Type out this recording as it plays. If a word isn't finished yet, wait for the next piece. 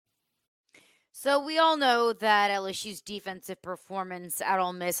So we all know that LSU's defensive performance at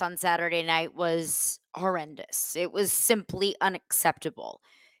Ole Miss on Saturday night was horrendous. It was simply unacceptable.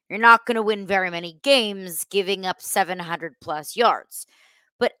 You're not going to win very many games giving up 700 plus yards.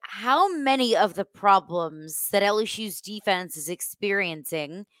 But how many of the problems that LSU's defense is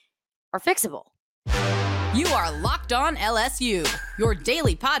experiencing are fixable? You are Locked On LSU, your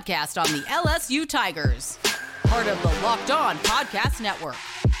daily podcast on the LSU Tigers. Part of the Locked On Podcast Network.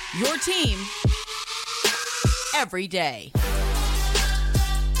 Your team every day.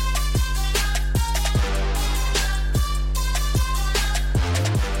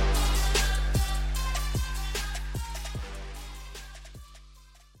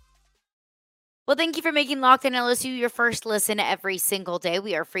 Well, thank you for making Locked On LSU your first listen every single day.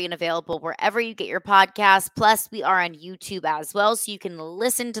 We are free and available wherever you get your podcasts. Plus, we are on YouTube as well, so you can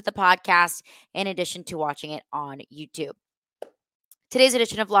listen to the podcast in addition to watching it on YouTube. Today's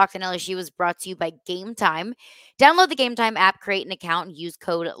edition of Locked On LSU is brought to you by Game Time. Download the Game Time app, create an account, and use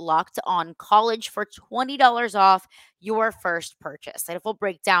code LOCKEDONCollege for $20 off your first purchase. And a full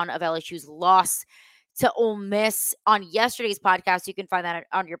breakdown of LSU's loss to Ole Miss on yesterday's podcast. You can find that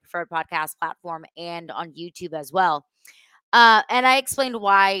on your preferred podcast platform and on YouTube as well. And I explained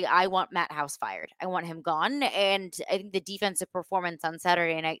why I want Matt House fired. I want him gone. And I think the defensive performance on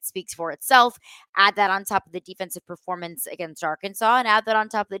Saturday night speaks for itself. Add that on top of the defensive performance against Arkansas and add that on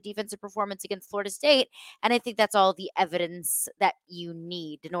top of the defensive performance against Florida State. And I think that's all the evidence that you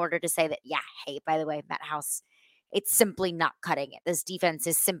need in order to say that, yeah, hey, by the way, Matt House, it's simply not cutting it. This defense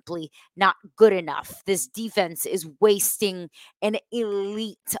is simply not good enough. This defense is wasting an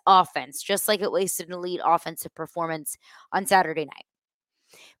elite offense, just like it wasted an elite offensive performance on Saturday night.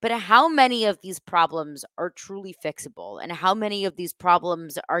 But how many of these problems are truly fixable? And how many of these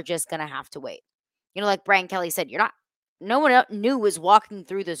problems are just going to have to wait? You know, like Brian Kelly said, no one new is walking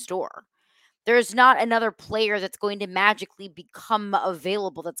through this door. There's not another player that's going to magically become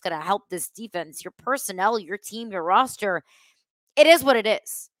available that's going to help this defense. Your personnel, your team, your roster, it is what it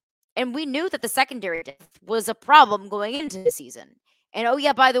is. And we knew that the secondary depth was a problem going into the season. And oh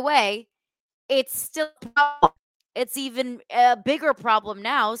yeah, by the way, it's still a problem. It's even a bigger problem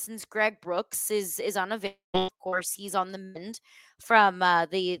now since Greg Brooks is unavailable. Of course, he's on the mend from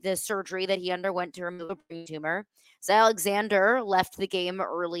the surgery that he underwent to remove a brain tumor. So Alexander left the game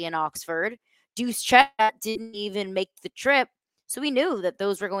early in Oxford. Deuce Chet didn't even make the trip. So we knew that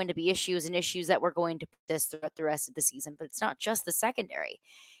those were going to be issues and issues that were going to persist throughout the rest of the season. But it's not just the secondary.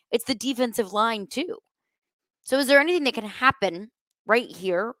 It's the defensive line too. So is there anything that can happen right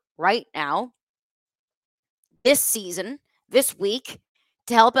here, right now, this season, this week,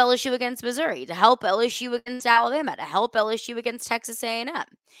 to help LSU against Missouri, to help LSU against Alabama, to help LSU against Texas A&M,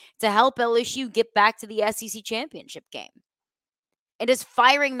 to help LSU get back to the SEC championship game? And is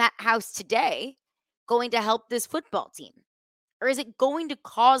firing Matt House today going to help this football team? Or is it going to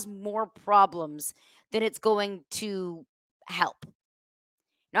cause more problems than it's going to help?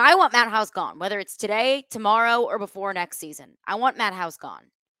 Now, I want Matt House gone, whether it's today, tomorrow, or before next season. I want Matt House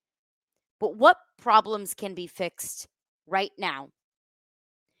gone. But what problems can be fixed right now?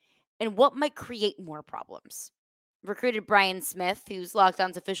 And what might create more problems? Recruited Brian Smith, who's Locked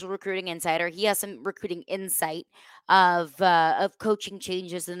On's official recruiting insider. He has some recruiting insight of coaching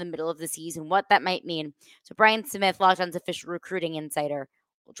changes in the middle of the season, what that might mean. So Brian Smith, Locked On's official recruiting insider,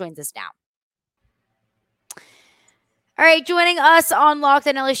 joins us now. All right, joining us on Locked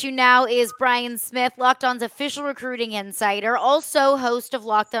On LSU now is Brian Smith, Locked On's official recruiting insider, also host of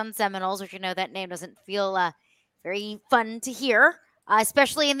Locked On Seminoles, which you know that name doesn't feel very fun to hear,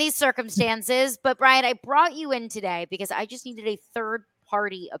 especially in these circumstances. But Brian, I brought you in today because I just needed a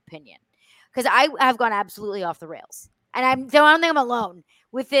third-party opinion because I have gone absolutely off the rails. And I don't think I'm alone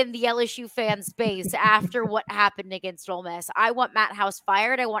within the LSU fan space after what happened against Ole Miss. I want Matt House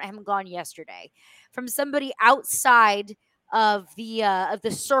fired. I want him gone yesterday. From somebody outside of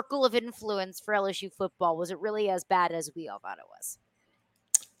the circle of influence for LSU football, was it really as bad as we all thought it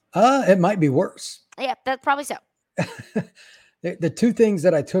was? It might be worse. Yeah, that's probably so. The two things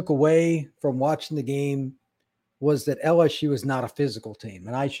that I took away from watching the game was that LSU is not a physical team.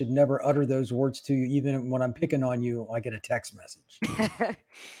 And I should never utter those words to you. Even when I'm picking on you, I get a text message.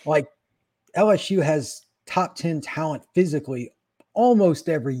 Like LSU has top 10 talent physically almost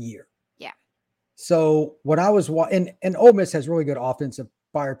every year. Yeah. So when I was watching, and Ole Miss has really good offensive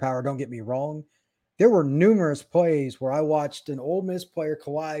firepower, don't get me wrong. There were numerous plays where I watched an Ole Miss player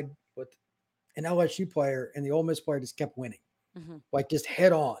collide with an LSU player, and the Ole Miss player just kept winning, like just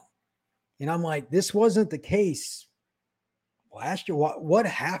head on. And I'm like, this wasn't the case last year. What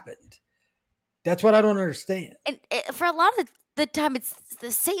happened? That's what I don't understand. And for a lot of the time. It's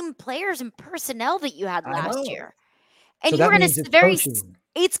the same players and personnel that you had I last know. year. And So you that were in a means it's very coaching.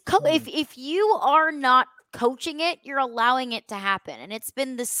 if you are not coaching it, you're allowing it to happen. And it's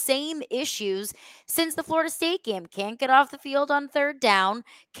been the same issues since the Florida State game. Can't get off the field on third down,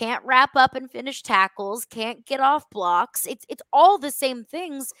 can't wrap up and finish tackles, can't get off blocks. It's all the same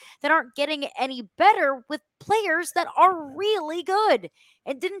things that aren't getting any better with players that are really good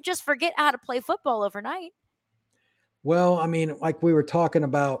and didn't just forget how to play football overnight. Well, I mean, like we were talking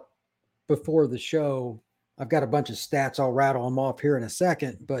about before the show, I've got a bunch of stats. I'll rattle them off here in a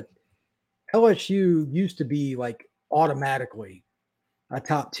second, but LSU used to be like automatically a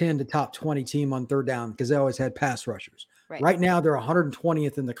top 10 to top 20 team on third down because they always had pass rushers. Right. Right now, they're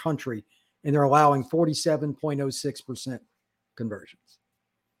 120th in the country and they're allowing 47.06% conversions.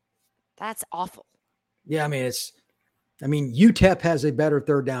 That's awful. Yeah, I mean, UTEP has a better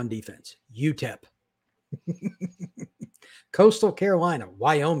third down defense. UTEP. Coastal Carolina,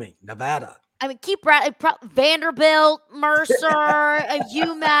 Wyoming, Nevada. I mean, Vanderbilt, Mercer,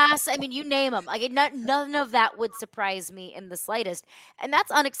 UMass. I mean, you name them. Like, none of that would surprise me in the slightest. And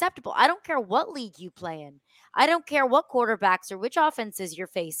that's unacceptable. I don't care what league you play in. I don't care what quarterbacks or which offenses you're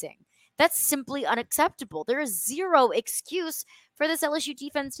facing. That's simply unacceptable. There is zero excuse for this LSU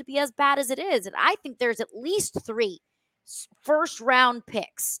defense to be as bad as it is. And I think there's at least 3 first-round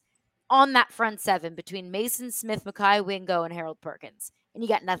picks on that front 7 between Mason Smith, Mekhi Wingo, and Harold Perkins. And you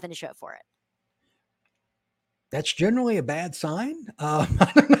got nothing to show for it. That's generally a bad sign. I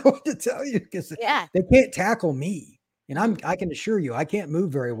don't know what to tell you because they can't tackle me. And I can assure you, I can't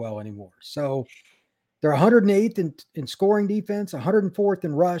move very well anymore. So they're 108th in scoring defense, 104th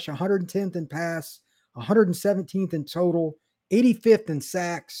in rush, 110th in pass, 117th in total, 85th in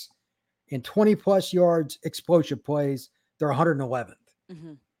sacks, and 20-plus yards explosive plays. They're 111th.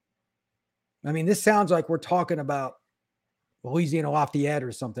 Mm-hmm. I mean, this sounds like we're talking about Louisiana Lafayette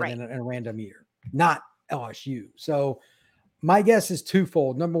or something right. in a random year, not LSU. So my guess is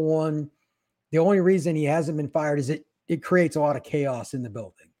twofold. Number one, the only reason he hasn't been fired is it creates a lot of chaos in the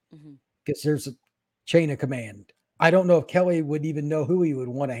building because there's a chain of command. I don't know if Kelly would even know who he would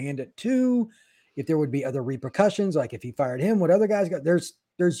want to hand it to, if there would be other repercussions, like if he fired him, what other guys got. There's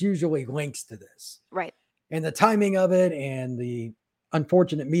usually links to this. Right. And the timing of it and the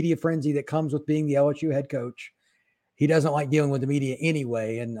unfortunate media frenzy that comes with being the LSU head coach. He doesn't like dealing with the media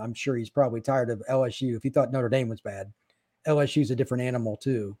anyway, and I'm sure he's probably tired of LSU. If he thought Notre Dame was bad, LSU's a different animal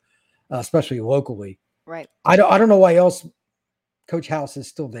too, especially locally. Right. I don't know why else Coach House is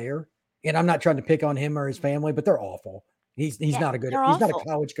still there, and I'm not trying to pick on him or his family, but they're awful. He's not a good. He's not a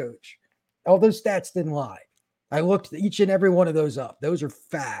college coach. All those stats didn't lie. I looked each and every one of those up. Those are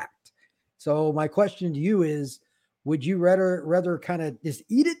fact. So my question to you is, would you rather kind of just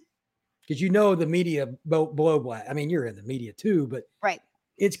eat it? Because the media blow black. I mean, you're in the media too, but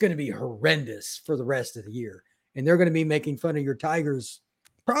it's going to be horrendous for the rest of the year. And they're going to be making fun of your Tigers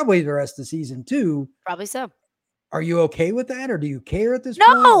probably the rest of the season too. Probably so. Are you okay with that, or do you care at this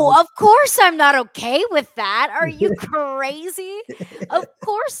point? No, of course I'm not okay with that. Are you crazy? Of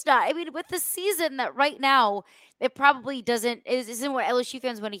course not. I mean, with the season that right now, it probably isn't what LSU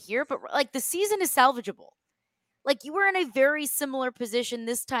fans want to hear, but like the season is salvageable. Like you were in a very similar position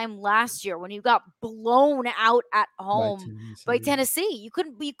this time last year when you got blown out at home by Tennessee. You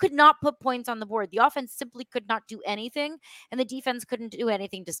could not put points on the board. The offense simply could not do anything, and the defense couldn't do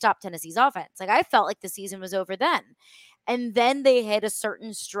anything to stop Tennessee's offense. Like I felt like the season was over then. And then they hit a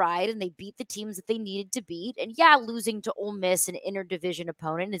certain stride and they beat the teams that they needed to beat. And yeah, losing to Ole Miss, an interdivision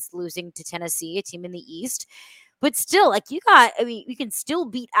opponent, is losing to Tennessee, a team in the East. But still, like you can still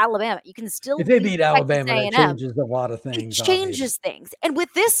beat Alabama. You can still if they beat Alabama, that changes a lot of things. It changes things. And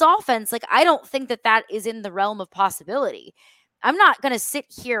with this offense, like I don't think that is in the realm of possibility. I'm not going to sit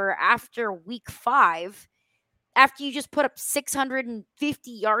here after week 5, after you just put up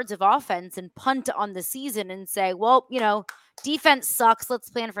 650 yards of offense and punt on the season and say, well, defense sucks. Let's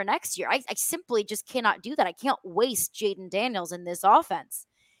plan for next year. I simply just cannot do that. I can't waste Jaden Daniels in this offense.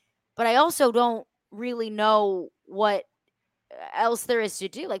 But I also don't really know what else there is to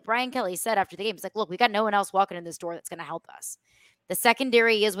do. Like Brian Kelly said after the game, he's like, look, we got no one else walking in this door that's going to help us. The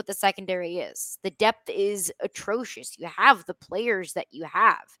secondary is what the secondary is. The depth is atrocious. You have the players that you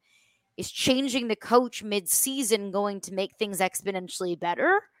have. Is changing the coach mid-season going to make things exponentially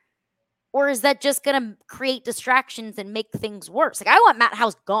better? Or is that just going to create distractions and make things worse? Like I want Matt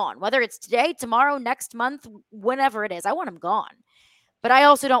House gone, whether it's today, tomorrow, next month, whenever it is. I want him gone. But I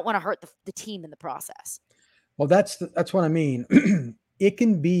also don't want to hurt the team in the process. Well, that's what I mean. It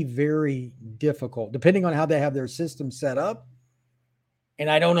can be very difficult depending on how they have their system set up. And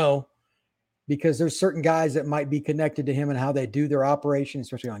I don't know, because there's certain guys that might be connected to him and how they do their operation,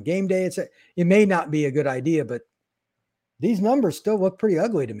 especially on game day. It may not be a good idea, but these numbers still look pretty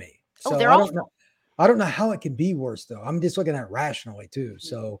ugly to me. Oh, So they're I don't know. awful. I don't know how it can be worse though. I'm just looking at it rationally too. Mhm.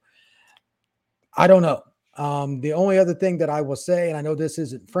 So I don't know. The only other thing that I will say, and I know this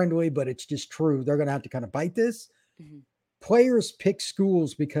isn't friendly, but it's just true, they're going to have to kind of bite this. Mhm. Players pick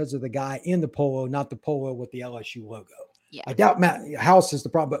schools because of the guy in the polo, not the polo with the LSU logo. Yeah. I doubt Matt House is the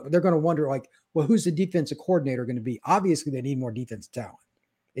problem, but they're going to wonder, like, well, who's the defensive coordinator going to be? Obviously, they need more defensive talent.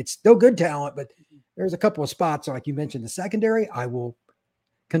 It's still good talent, but Mhm. there's a couple of spots, like you mentioned, the secondary. I will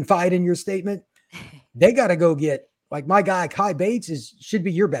confide in your statement. They got to go get, like, my guy Kai Bates should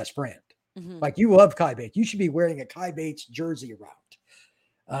be your best friend. Mhm. Like, you love Kai Bates. You should be wearing a Kai Bates jersey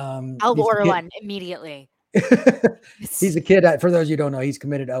around. I'll He's the order kid. one immediately. He's a kid. For those of you who don't know, he's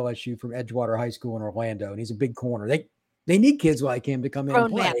committed to LSU from Edgewater High School in Orlando, and he's a big corner. They need kids like him to come in and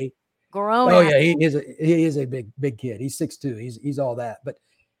Grown man. play. Grown Oh ass. yeah, he is a big kid. He's 6'2". He's all that. But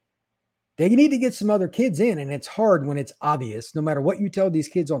they need to get some other kids in, and it's hard when it's obvious. No matter what you tell these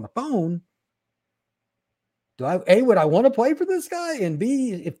kids on the phone, would I want to play for this guy? And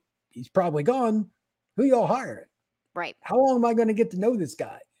B, if he's probably gone, who y'all hiring? Right. How long am I going to get to know this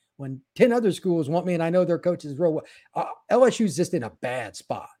guy when 10 other schools want me and I know their coaches real well? LSU's just in a bad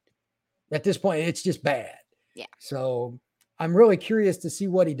spot. At this point, it's just bad. Yeah. So I'm really curious to see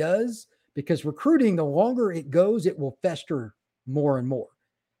what he does, because recruiting, the longer it goes, it will fester more and more.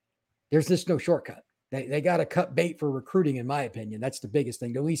 There's just no shortcut. They got to cut bait for recruiting, in my opinion. That's the biggest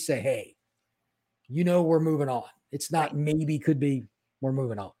thing. To at least say, hey, we're moving on. It's not Right. maybe, could be, we're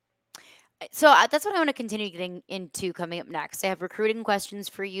moving on. So that's what I want to continue getting into coming up next. I have recruiting questions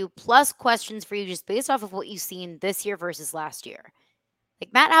for you, plus questions for you just based off of what you've seen this year versus last year.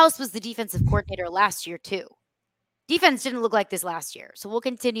 Like Matt House was the defensive coordinator last year too. Defense didn't look like this last year. So we'll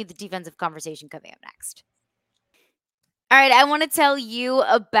continue the defensive conversation coming up next. All right, I want to tell you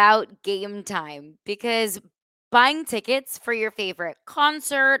about Game Time, because buying tickets for your favorite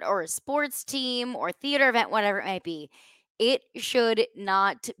concert or a sports team or theater event, whatever it might be, it should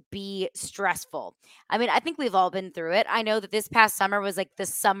not be stressful. I mean, I think we've all been through it. I know that this past summer was like the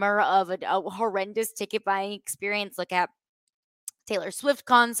summer of a horrendous ticket buying experience. Look at Taylor Swift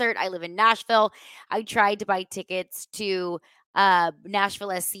concert. I live in Nashville. I tried to buy tickets to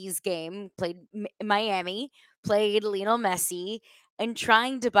Nashville SC's game, played Miami, played Lionel Messi, and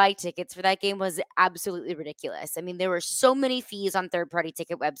trying to buy tickets for that game was absolutely ridiculous. I mean, there were so many fees on third-party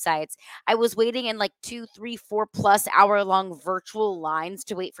ticket websites. I was waiting in like 2, 3, 4+ hour long virtual lines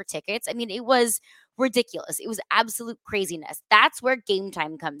to wait for tickets. I mean, it was ridiculous. It was absolute craziness. That's where Game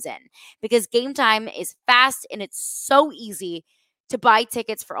Time comes in, because Game Time is fast and it's so easy to buy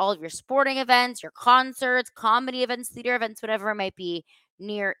tickets for all of your sporting events, your concerts, comedy events, theater events, whatever it might be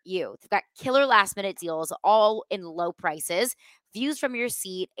near you. They've got killer last minute deals, all in low prices, views from your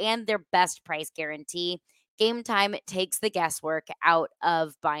seat, and their best price guarantee. Game Time takes the guesswork out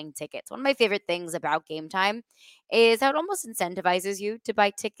of buying tickets. One of my favorite things about Game Time is how it almost incentivizes you to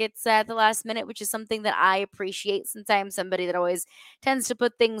buy tickets at the last minute, which is something that I appreciate, since I'm somebody that always tends to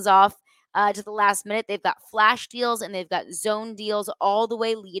put things off to the last minute. They've got flash deals and they've got zone deals all the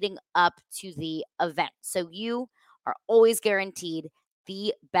way leading up to the event. So you are always guaranteed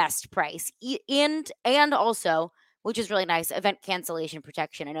the best price. And also, which is really nice, event cancellation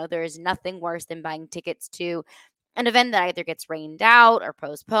protection. I know there is nothing worse than buying tickets to an event that either gets rained out or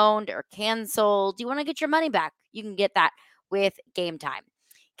postponed or canceled. You want to get your money back? You can get that with Game Time.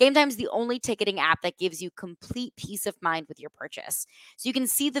 Game Time is the only ticketing app that gives you complete peace of mind with your purchase. So you can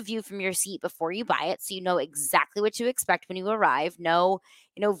see the view from your seat before you buy it, so you know exactly what to expect when you arrive. No,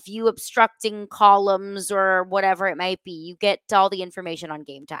 view obstructing columns or whatever it might be. You get all the information on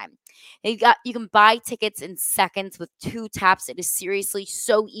Game Time. You can buy tickets in seconds with 2 taps. It is seriously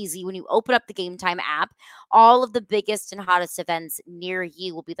so easy. When you open up the Game Time app, all of the biggest and hottest events near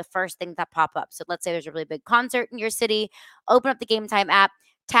you will be the first thing that pop up. So let's say there's a really big concert in your city, open up the Game Time app,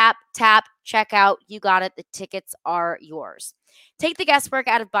 tap, check out. You got it. The tickets are yours. Take the guesswork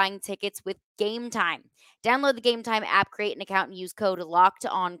out of buying tickets with Game Time. Download the Game Time app, create an account, and use code Locked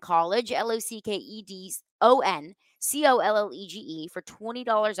On College, LOCKEDONCOLLEGE, for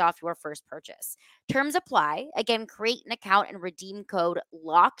 $20 off your first purchase. Terms apply. Again, create an account and redeem code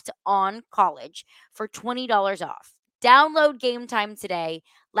Locked On College for $20 off. Download Game Time today.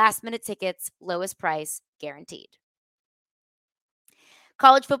 Last minute tickets, lowest price guaranteed.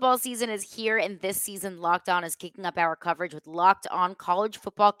 College football season is here, and this season, Locked On is kicking up our coverage with Locked On College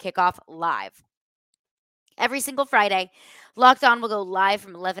Football Kickoff Live. Every single Friday, Locked On will go live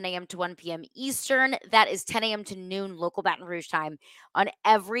from 11 a.m. to 1 p.m. Eastern. That is 10 a.m. to noon local Baton Rouge time on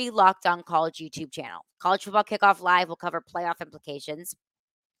every Locked On College YouTube channel. College Football Kickoff Live will cover playoff implications,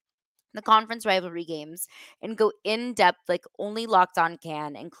 the conference rivalry games, and go in depth like only Locked On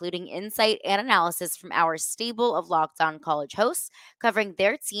can, including insight and analysis from our stable of Locked On college hosts covering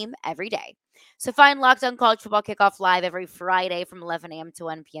their team every day. So find Locked On College Football Kickoff Live every Friday from 11 a.m. to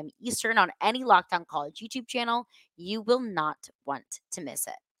 1 p.m. Eastern on any Locked On College YouTube channel. You will not want to miss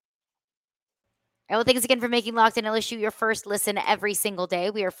it. And well, thanks again for making Locked On LSU your first listen every single day.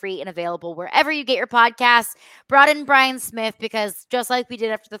 We are free and available wherever you get your podcasts. Brought in Brian Smith because just like we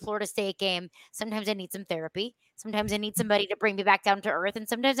did after the Florida State game, sometimes I need some therapy. Sometimes I need somebody to bring me back down to earth. And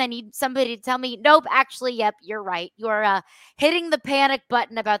sometimes I need somebody to tell me, nope, actually, yep, you're right. You are hitting the panic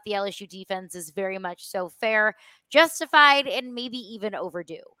button about the LSU defense is very much so fair, justified, and maybe even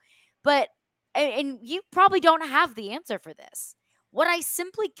overdue. But, and you probably don't have the answer for this. What I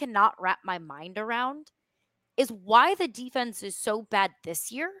simply cannot wrap my mind around is why the defense is so bad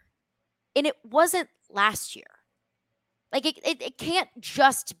this year and it wasn't last year. Like it can't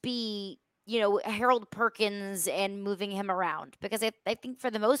just be, Harold Perkins and moving him around because I think for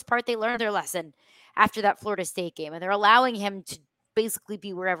the most part they learned their lesson after that Florida State game and they're allowing him to basically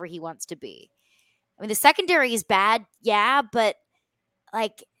be wherever he wants to be. I mean, the secondary is bad, yeah, but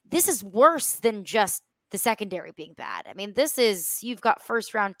like this is worse than just the secondary being bad. I mean, you've got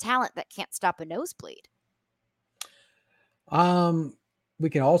first round talent that can't stop a nosebleed. We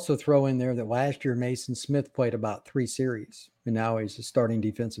can also throw in there that last year Mason Smith played about 3 series, and now he's a starting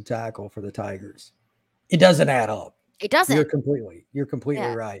defensive tackle for the Tigers. It doesn't add up. It doesn't. You're completely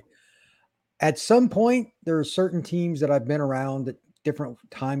right. At some point, there are certain teams that I've been around at different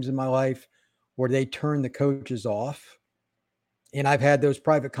times in my life where they turn the coaches off. And I've had those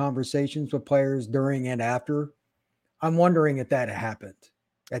private conversations with players during and after. I'm wondering if that happened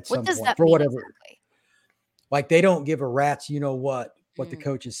at some point for whatever. Exactly? Like they don't give a rat's what the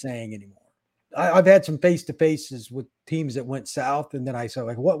coach is saying anymore. I've had some face-to-faces with teams that went south, and then I said,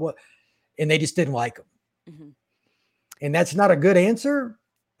 like, what? And they just didn't like them. Mm-hmm. And that's not a good answer,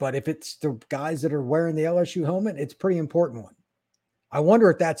 but if it's the guys that are wearing the LSU helmet, it's a pretty important one. I wonder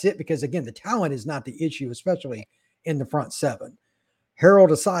if that's it because, again, the talent is not the issue, especially in the front seven.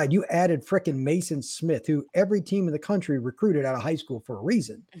 Harold aside, you added frickin' Mason Smith, who every team in the country recruited out of high school for a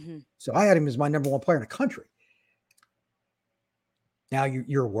reason. Mm-hmm. So I had him as my number one player in the country. Now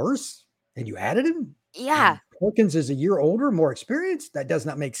you're worse and you added him? Yeah. Perkins is a year older, more experienced. That does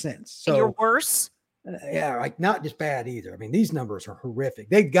not make sense. So and you're worse? Yeah, like not just bad either. I mean, these numbers are horrific.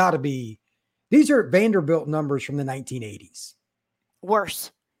 They've got to be, these are Vanderbilt numbers from the 1980s.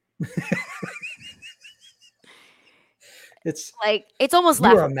 Worse. It's almost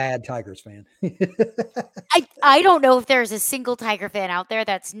laughable. You're a mad Tigers fan. I don't know if there's a single Tiger fan out there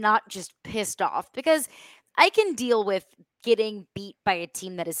that's not just pissed off because I can deal with getting beat by a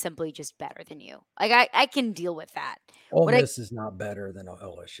team that is simply just better than you. Like I can deal with that. Ole Miss is not better than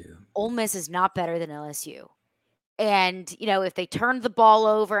LSU. Ole Miss is not better than LSU. And, if they turned the ball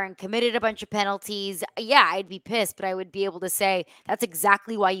over and committed a bunch of penalties, yeah, I'd be pissed, but I would be able to say that's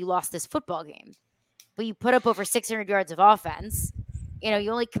exactly why you lost this football game. But you put up over 600 yards of offense. You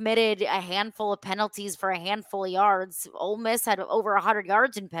only committed a handful of penalties for a handful of yards. Ole Miss had over 100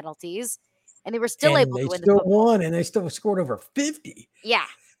 yards in penalties, and they were still able to win. They still won, and they still scored over 50. Yeah.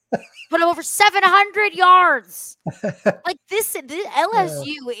 Put over 700 yards. Like this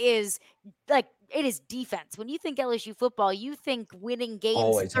LSU is like, it is defense. When you think LSU football, you think winning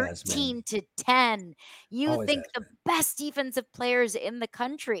games 13-10. You think the best defensive players in the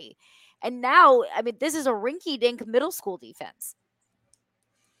country. And now, I mean, this is a rinky-dink middle school defense.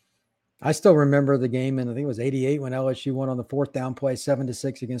 I still remember the game in, I think it was 88 when LSU won on the 4th down play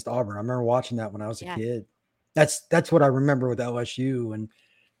 7-6 against Auburn. I remember watching that when I was a kid. That's what I remember with LSU. And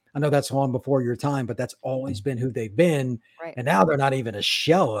I know that's long before your time, but that's always been who they've been. Right. And now they're not even a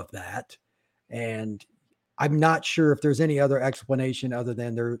shell of that. And I'm not sure if there's any other explanation other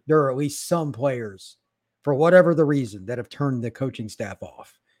than there are at least some players, for whatever the reason, that have turned the coaching staff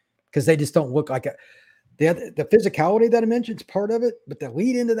off because they just don't look like it. The physicality that I mentioned is part of it, but the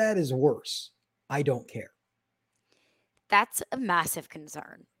lead into that is worse. I don't care. That's a massive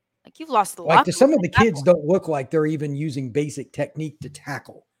concern. Like you've lost the like some of the kids don't look like they're even using basic technique to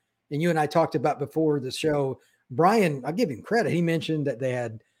tackle. And you and I talked about before the show, Brian, I'll give him credit. He mentioned that they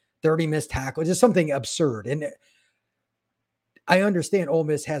had 30 missed tackles. It's something absurd. And I understand Ole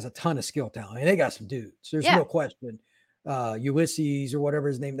Miss has a ton of skill talent. And they got some dudes. There's no question. Ulysses or whatever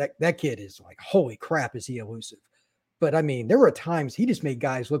his name, that kid is like, holy crap, is he elusive. But I mean, there were times he just made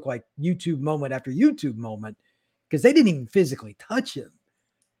guys look like YouTube moment after YouTube moment because they didn't even physically touch him.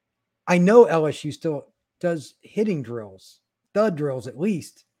 I know LSU still does hitting drills, thud drills at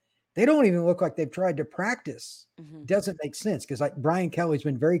least. They don't even look like they've tried to practice. Mm-hmm. Doesn't make sense because like Brian Kelly's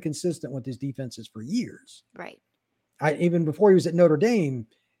been very consistent with his defenses for years. Right. Even before he was at Notre Dame,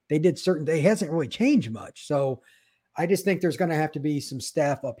 they hasn't really changed much. So I just think there's going to have to be some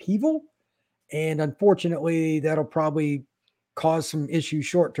staff upheaval. And unfortunately, that'll probably cause some issues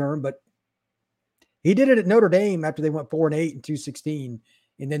short term. But he did it at Notre Dame after they went 4-8 and 216,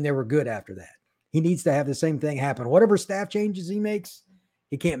 and then they were good after that. He needs to have the same thing happen. Whatever staff changes he makes,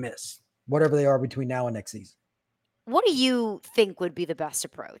 he can't miss, whatever they are between now and next season. What do you think would be the best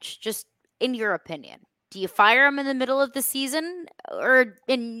approach, just in your opinion? Do you fire him in the middle of the season, or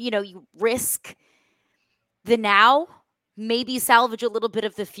you risk the now, maybe salvage a little bit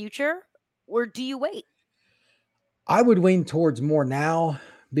of the future, or do you wait? I would lean towards more now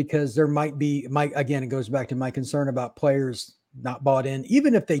because there might again, it goes back to my concern about players not bought in.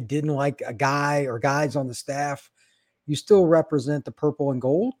 Even if they didn't like a guy or guys on the staff, you still represent the purple and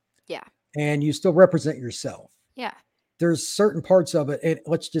gold. Yeah. And you still represent yourself. Yeah. There's certain parts of it. And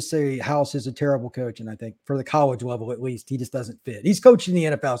let's just say House is a terrible coach. And I think for the college level, at least, he just doesn't fit. He's coaching the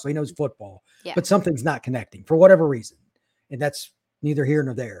NFL, so he knows football, but something's not connecting for whatever reason. And that's neither here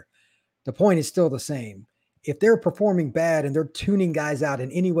nor there. The point is still the same. If they're performing bad and they're tuning guys out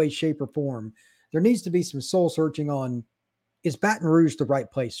in any way, shape, or form, there needs to be some soul searching on, is Baton Rouge the right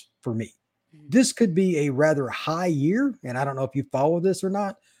place for me? Mm-hmm. This could be a rather high year. And I don't know if you follow this or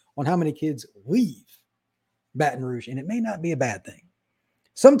not on how many kids leave Baton Rouge, and it may not be a bad thing.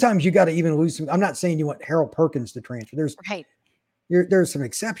 Sometimes you got to even lose some. I'm not saying you want Harold Perkins to transfer. There's some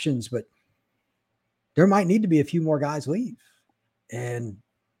exceptions, but there might need to be a few more guys leave. And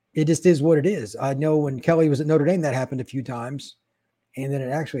it just is what it is. I know when Kelly was at Notre Dame, that happened a few times, and then it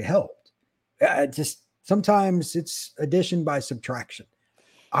actually helped. Sometimes it's addition by subtraction.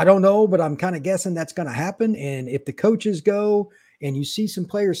 I don't know, but I'm kind of guessing that's going to happen. And if the coaches go and you see some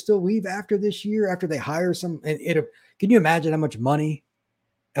players still leave after this year, after they hire some, and can you imagine how much money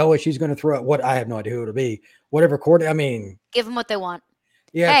LSU is going to throw at what? I have no idea who it'll be. Whatever court. I mean, give them what they want.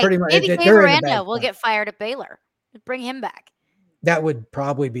 Yeah, pretty much. Maybe Miranda will get fired at Baylor. Bring him back. That would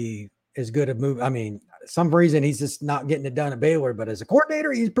probably be as good a move. I mean, some reason he's just not getting it done at Baylor, but as a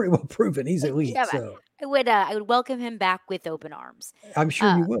coordinator, he's pretty well proven. He's elite. Yeah, so I would welcome him back with open arms. I'm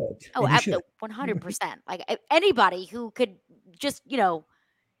sure you would. Oh, 100%. Like anybody who could just,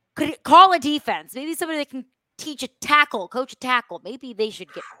 could call a defense. Maybe somebody that can teach a tackle, coach a tackle. Maybe they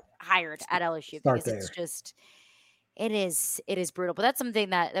should get hired at LSU because it's just, it is brutal. But that's something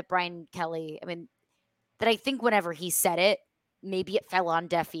that Brian Kelly, that I think whenever he said it, maybe it fell on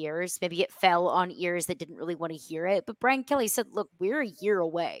deaf ears. Maybe it fell on ears that didn't really want to hear it. But Brian Kelly said, look, we're a year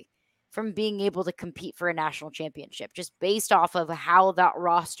away from being able to compete for a national championship, just based off of how that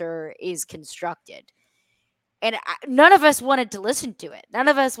roster is constructed. And none of us wanted to listen to it. None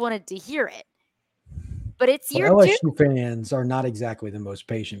of us wanted to hear it. But it's year LSU two. Fans are not exactly the most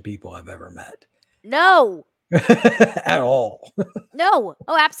patient people I've ever met. No. At all. No.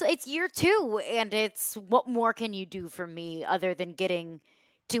 Oh, absolutely. It's year two. And it's, what more can you do for me other than getting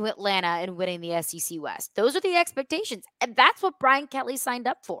to Atlanta and winning the SEC West? Those are the expectations. And that's what Brian Kelly signed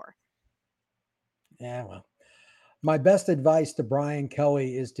up for. Yeah, well, my best advice to Brian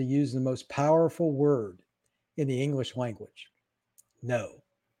Kelly is to use the most powerful word in the English language. No.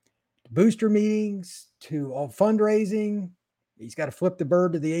 Booster meetings, to all fundraising. He's got to flip the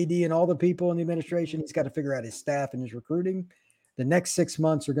bird to the AD and all the people in the administration. He's got to figure out his staff and his recruiting. The next 6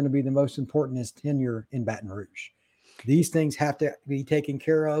 months are going to be the most important in his tenure in Baton Rouge. These things have to be taken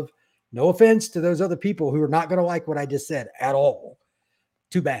care of. No offense to those other people who are not going to like what I just said at all.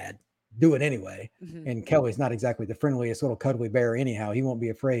 Too bad. Do it anyway. Mm-hmm. And Kelly's not exactly the friendliest little cuddly bear anyhow. He won't be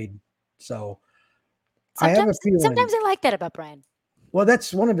afraid. So I have a feeling. Sometimes I like that about Brian. Well,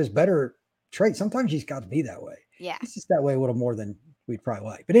 that's one of his better traits. Sometimes he's got to be that way. Yeah. He's just that way a little more than we'd probably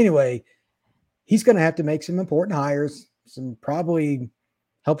like. But anyway, he's going to have to make some important hires, probably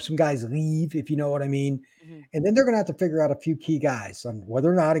help some guys leave, if you know what I mean. Mm-hmm. And then they're going to have to figure out a few key guys on whether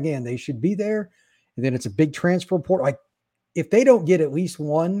or not, again, they should be there. And then it's a big transfer portal. Like, if they don't get at least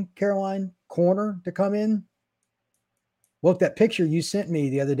one Caroline corner to come in, look, that picture you sent me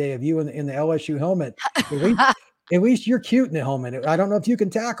the other day of you in the LSU helmet, at least you're cute in the helmet. I don't know if you can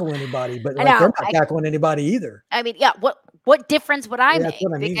tackle anybody, but they're not tackling anybody either. Yeah, what difference would I make?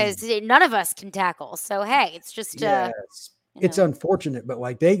 Because none of us can tackle. So, hey, it's just it's unfortunate,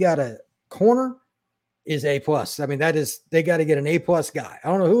 but they got a corner is A+. They got to get an A+ guy. I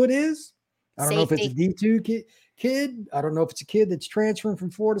don't know who it is. I don't know if it's a D2 kid. kid. I don't know if it's a kid that's transferring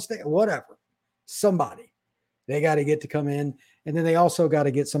from Florida State, whatever. Somebody. They got to get to come in. And then they also got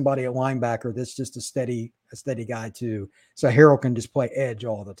to get somebody at linebacker that's just a steady guy too. So Harrell can just play edge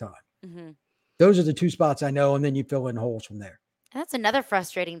all the time. Mm-hmm. Those are the two spots I know, and then you fill in holes from there. And that's another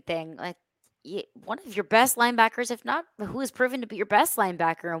frustrating thing. Like, one of your best linebackers, if not who has proven to be your best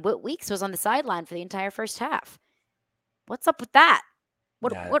linebacker, and Whit Weeks was on the sideline for the entire first half. What's up with that?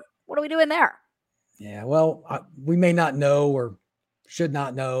 What Yeah. what are we doing there? Yeah, well, we may not know or should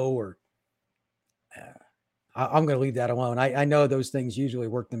not know, or I'm going to leave that alone. I know those things usually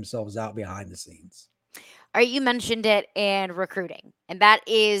work themselves out behind the scenes. All right, you mentioned it in recruiting, and that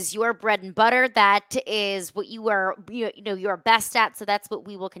is your bread and butter. That is what you are, you're best at. So that's what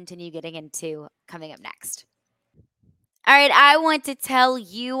we will continue getting into coming up next. All right, I want to tell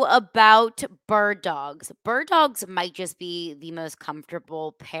you about Bird Dogs. Bird Dogs might just be the most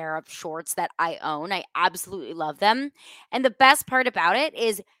comfortable pair of shorts that I own. I absolutely love them. And the best part about it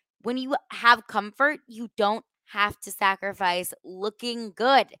is when you have comfort, you don't have to sacrifice looking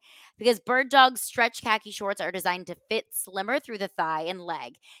good because Bird Dogs stretch khaki shorts are designed to fit slimmer through the thigh and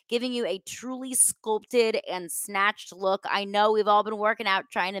leg, giving you a truly sculpted and snatched look. I know we've all been working out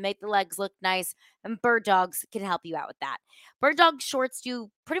trying to make the legs look nice, and Bird Dogs can help you out with that. Bird Dog shorts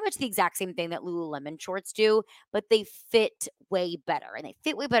do pretty much the exact same thing that Lululemon shorts do, but they fit way better. And they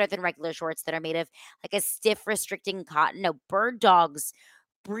fit way better than regular shorts that are made of like a stiff, restricting cotton. No, Bird Dogs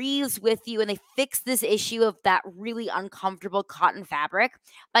breathes with you, and they fix this issue of that really uncomfortable cotton fabric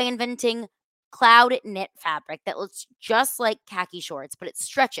by inventing cloud knit fabric that looks just like khaki shorts, but it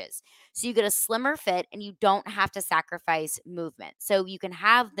stretches. So you get a slimmer fit and you don't have to sacrifice movement. So you can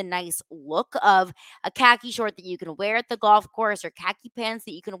have the nice look of a khaki short that you can wear at the golf course or khaki pants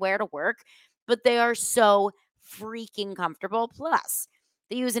that you can wear to work, but they are so freaking comfortable. Plus,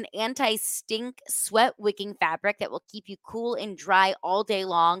 they use an anti-stink sweat wicking fabric that will keep you cool and dry all day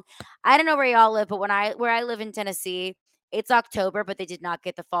long. I don't know where y'all live, but where I live in Tennessee, it's October, but they did not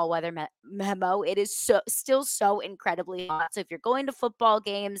get the fall weather memo. It is still so incredibly hot. So if you're going to football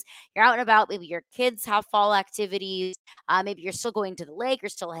games, you're out and about, maybe your kids have fall activities, maybe you're still going to the lake, you're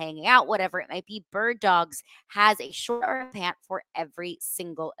still hanging out, whatever it might be, Bird Dogs has a short or a pant for every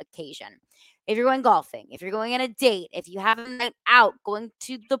single occasion. If you're going golfing, if you're going on a date, if you have a night out, going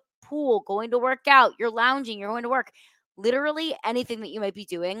to the pool, going to work out, you're lounging, you're going to work, literally anything that you might be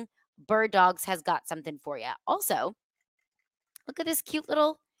doing, Bird Dogs has got something for you. Also, look at this cute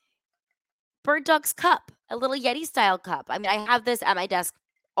little Bird Dogs cup, a little Yeti style cup. I mean, I have this at my desk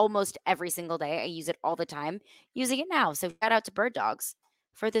almost every single day. I use it all the time, using it now. So shout out to Bird Dogs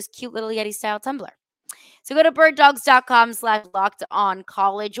for this cute little Yeti style tumbler. So go to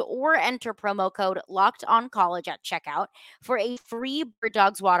birddogs.com/locked-on-college or enter promo code locked-on-college at checkout for a free Bird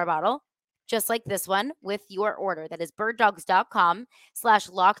Dogs water bottle, just like this one, with your order. That is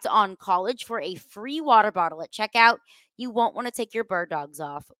birddogs.com/locked-on-college for a free water bottle at checkout. You won't want to take your Bird Dogs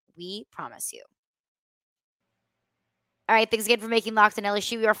off. We promise you. All right, thanks again for making Locked on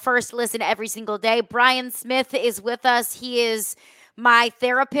LSU your first listen every single day. Brian Smith is with us. He is my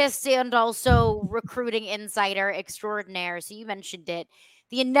therapist and also recruiting insider extraordinaire. So you mentioned it.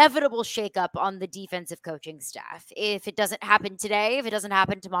 The inevitable shakeup on the defensive coaching staff. If it doesn't happen today, if it doesn't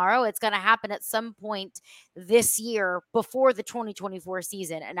happen tomorrow, it's going to happen at some point this year before the 2024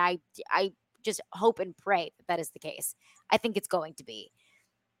 season. And I just hope and pray that is the case. I think it's going to be.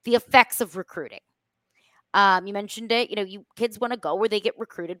 The effects of recruiting. You mentioned it. You kids want to go where they get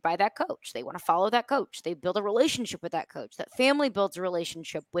recruited by that coach. They want to follow that coach. They build a relationship with that coach. That family builds a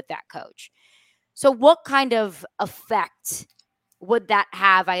relationship with that coach. So what kind of effect would that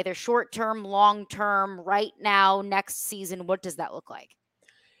have, either short term, long term, right now, next season? What does that look like?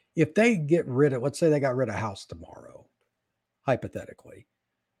 If they get rid of, let's say they got rid of House tomorrow, hypothetically,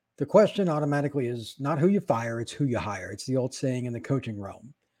 the question automatically is not who you fire, it's who you hire. It's the old saying in the coaching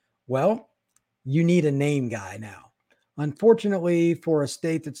realm. Well, you need a name guy now. Unfortunately, for a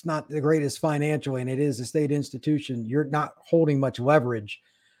state that's not the greatest financially, and it is a state institution, you're not holding much leverage,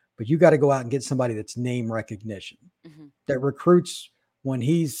 but you got to go out and get somebody that's name recognition, that recruits when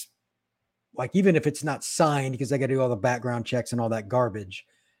he's like, even if it's not signed, because they got to do all the background checks and all that garbage,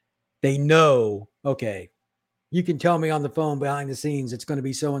 they know, okay, you can tell me on the phone behind the scenes, it's going to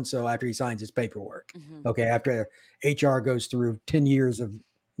be so-and-so after he signs his paperwork. Okay. After HR goes through 10 years of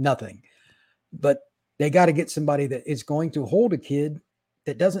nothing. But they got to get somebody that is going to hold a kid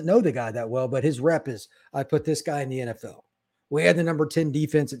that doesn't know the guy that well, but his rep is, I put this guy in the NFL. We had the number 10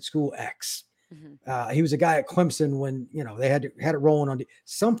 defense at school X. He was a guy at Clemson when, they had it rolling on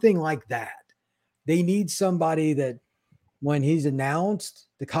something like that. They need somebody that when he's announced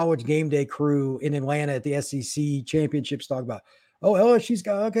the college game day crew in Atlanta at the SEC championships talk about, oh, LSU's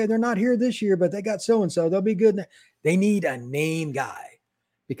got, okay, they're not here this year, but they got so-and-so. They'll be good. They need a name guy,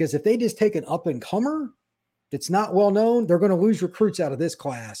 because if they just take an up-and-comer that's not well known, they're going to lose recruits out of this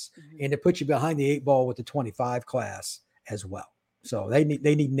class, and to put you behind the 8 ball with the 25 class as well. So they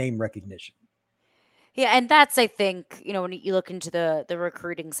need name recognition. Yeah, and that's, I think, when you look into the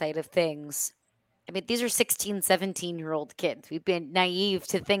recruiting side of things, I mean, these are 16, 17-year-old kids. We've been naive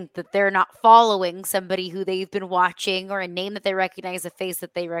to think that they're not following somebody who they've been watching, or a name that they recognize, a face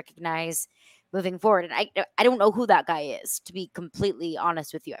that they recognize moving forward. And I don't know who that guy is, to be completely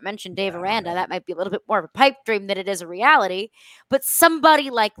honest with you. I mentioned Dave Aranda. That might be a little bit more of a pipe dream than it is a reality. But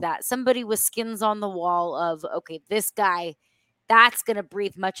somebody like that, somebody with skins on the wall of, okay, this guy, that's going to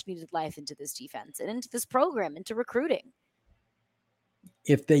breathe much needed life into this defense and into this program, into recruiting.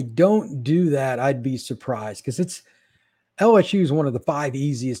 If they don't do that, I'd be surprised, because LSU is one of the 5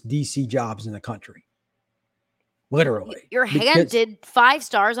 easiest DC jobs in the country. Literally. You're handed 5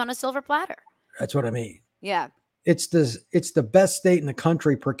 stars on a silver platter. That's what I mean. Yeah. It's the best state in the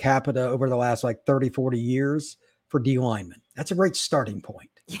country per capita over the last 30, 40 years for D linemen. That's a great starting point.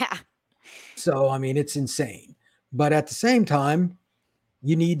 Yeah. So, I mean, it's insane. But at the same time,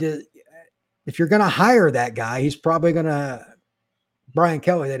 you need to, if you're going to hire that guy, he's probably going to, Brian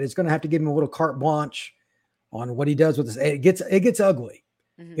Kelly, that is going to have to give him a little carte blanche on what he does with this. It gets ugly.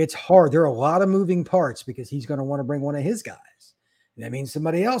 It's hard. There are a lot of moving parts, because he's going to want to bring one of his guys. And that means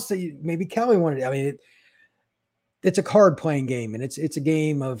somebody else that maybe Kelly wanted. I mean, it's a card playing game, and it's a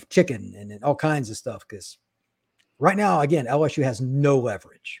game of chicken and all kinds of stuff. Because right now, again, LSU has no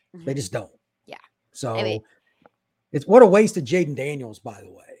leverage. They just don't. Yeah. So it's what a waste of Jaden Daniels, by the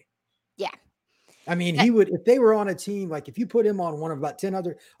way. Yeah. I mean, he would, if they were on a team, if you put him on one of about 10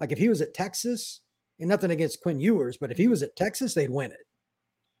 other, if he was at Texas, and nothing against Quinn Ewers, but if he was at Texas, they'd win it.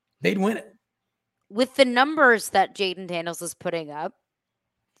 They'd win it. With the numbers that Jaden Daniels is putting up,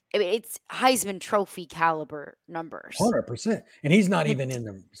 I mean, it's Heisman Trophy caliber numbers. 100%. And he's not even in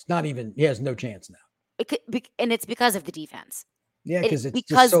them. It's not even, he has no chance now. And it's because of the defense. Yeah, because it's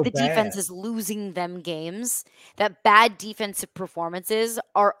because just so the bad. Defense is losing them games. That bad defensive performances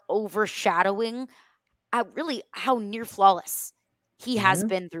are overshadowing really how near flawless he has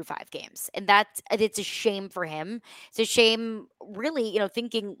been through 5 games. And it's a shame for him. It's a shame, really,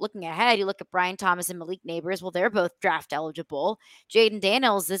 looking ahead, you look at Brian Thomas and Malik Neighbors. Well, they're both draft eligible. Jaden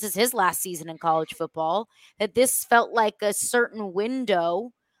Daniels, this is his last season in college football. That this felt like a certain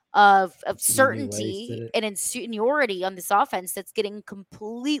window of certainty and in seniority on this offense that's getting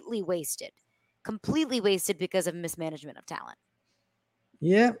completely wasted because of mismanagement of talent.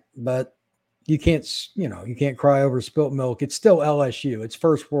 Yeah, but you can't cry over spilt milk. It's still LSU. It's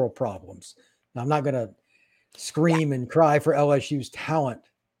first world problems. Now, I'm not going to scream and cry for LSU's talent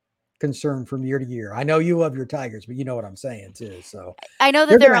concern from year to year. I know you love your Tigers, but you know what I'm saying too. So I know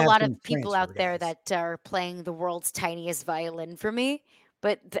that there are a lot of people out there that are playing the world's tiniest violin for me,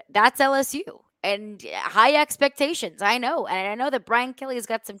 but that's LSU and high expectations. I know. And I know that Brian Kelly has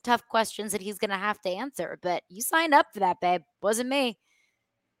got some tough questions that he's going to have to answer, but you signed up for that, babe. Wasn't me.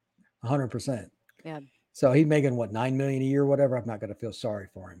 100%. Yeah. So he's making what, $9 million a year, whatever. I'm not going to feel sorry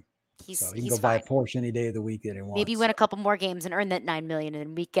for him. He can go buy a Porsche any day of the week that he wants. Maybe win a couple more games and earn that $9 million in a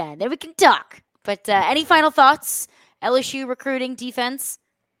weekend. Then we can talk. But any final thoughts? LSU recruiting, defense?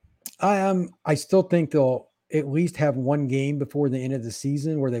 I still think they'll at least have one game before the end of the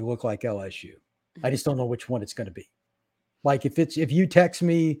season where they look like LSU. I just don't know which one it's going to be. If you text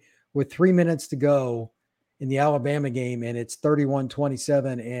me with 3 minutes to go in the Alabama game and it's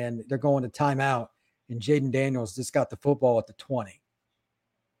 31-27 and they're going to timeout and Jaden Daniels just got the football at the 20,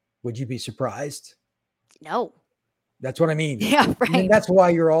 would you be surprised? No. That's what I mean. Yeah, right. And that's why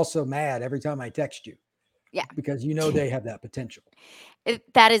you're also mad every time I text you. Yeah. Because they have that potential.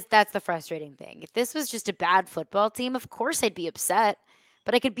 That's the frustrating thing. If this was just a bad football team, of course I'd be upset,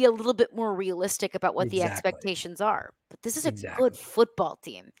 but I could be a little bit more realistic about what the expectations are. But this is a good football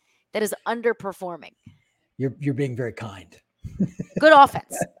team that is underperforming. You're being very kind. Good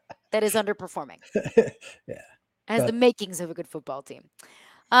offense that is underperforming. Yeah. Has the makings of a good football team.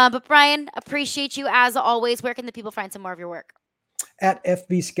 But Brian, appreciate you as always. Where can the people find some more of your work? At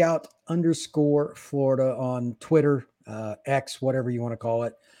FB Scout _Florida on Twitter, X, whatever you want to call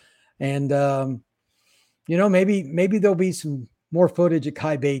it. And, maybe there'll be some more footage of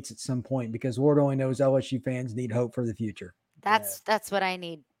Kai Bates at some point, because Lord only knows LSU fans need hope for the future. That's what I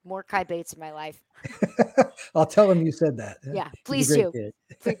need. More Kai Bates in my life. I'll tell him you said that. Yeah, please do.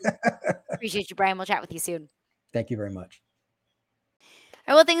 Please. Appreciate you, Brian. We'll chat with you soon. Thank you very much.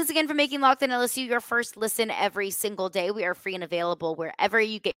 right, well, thanks again for making Locked On LSU your first listen every single day. We are free and available wherever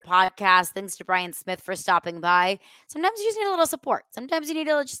you get podcasts. Thanks to Brian Smith for stopping by. Sometimes you just need a little support. Sometimes you need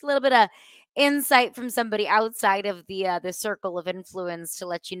just a little bit of insight from somebody outside of the circle of influence to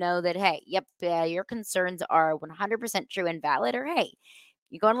let you know that, hey, yep, your concerns are 100% true and valid, or hey,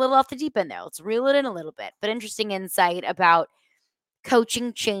 you're going a little off the deep end there. Let's reel it in a little bit. But interesting insight about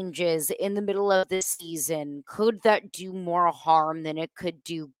coaching changes in the middle of this season. Could that do more harm than it could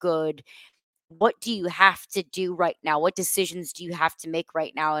do good? What do you have to do right now? What decisions do you have to make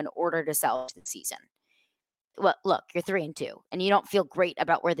right now in order to salvage the season? Well, look, you're 3-2 and you don't feel great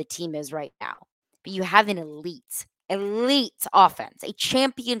about where the team is right now, but you have an elite offense, a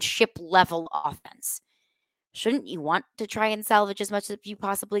championship level offense. Shouldn't you want to try and salvage as much as you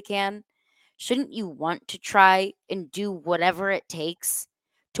possibly can? Shouldn't you want to try and do whatever it takes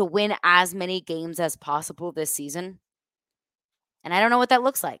to win as many games as possible this season? And I don't know what that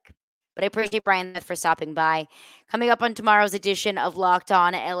looks like, but I appreciate Brian Smith for stopping by. Coming up on tomorrow's edition of Locked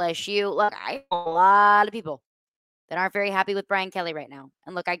On LSU, look, I know a lot of people that aren't very happy with Brian Kelly right now.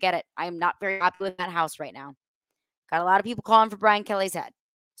 And look, I get it. I am not very happy with that house right now. Got a lot of people calling for Brian Kelly's head.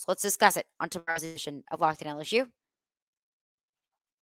 So let's discuss it on tomorrow's edition of Locked On LSU.